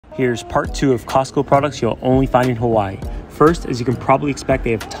Here's part 2 of Costco products you'll only find in Hawaii. First, as you can probably expect,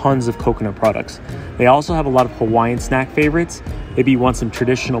 they have tons of coconut products. They also have a lot of Hawaiian snack favorites. Maybe you want some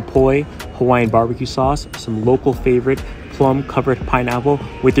traditional poi, Hawaiian barbecue sauce, some local favorite, plum-covered pineapple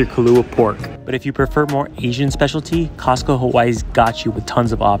with your Kahlua pork. But if you prefer more Asian specialty, Costco Hawaii's got you with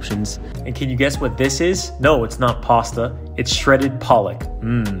tons of options. And can you guess what this is? No, it's not pasta. It's shredded pollock.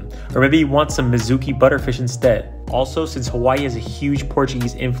 Or maybe you want some Mizuki butterfish instead. Also, since Hawaii has a huge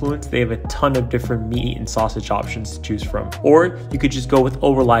Portuguese influence, they have a ton of different meat and sausage options to choose from. Or you could just go with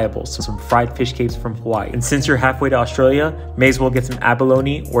Reliable, so some fried fish cakes from Hawaii. And since you're halfway to Australia, may as well get some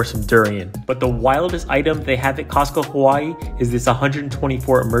abalone or some durian. But the wildest item they have at Costco Hawaii is this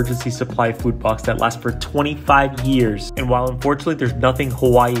 124 emergency supply food box that lasts for 25 years. And while unfortunately there's nothing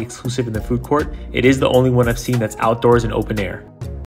Hawaii exclusive in the food court, it is the only one I've seen that's outdoors and open air.